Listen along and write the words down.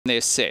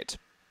They're set.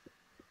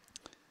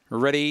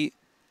 Ready.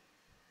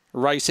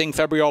 Racing,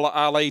 Fabriola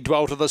Ali,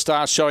 dwell to the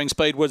start, showing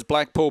speed was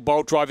Blackpool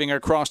Bolt, driving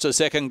across to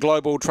second.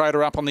 Global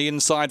Trader up on the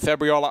inside,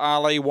 Fabriola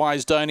Ali,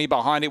 Wise Donny,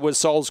 behind it was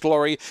Soul's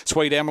Glory,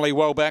 Sweet Emily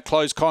well back,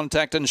 close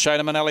contact, and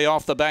Shada Manelli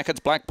off the back. It's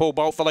Blackpool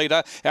Bolt the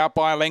leader, out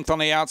by a length on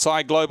the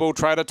outside. Global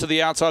Trader to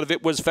the outside of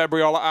it was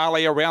Fabriola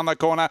Ali around the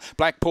corner.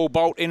 Blackpool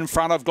Bolt in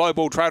front of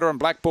Global Trader, and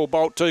Blackpool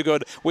Bolt too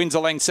good. Wins a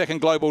length, second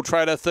Global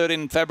Trader, third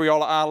in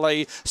Fabriola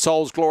Ali,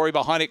 Soul's Glory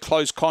behind it,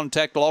 close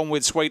contact along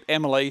with Sweet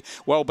Emily.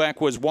 Well back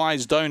was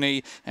Wise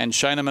Donny and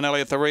Shana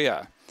Manelli at the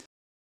rear.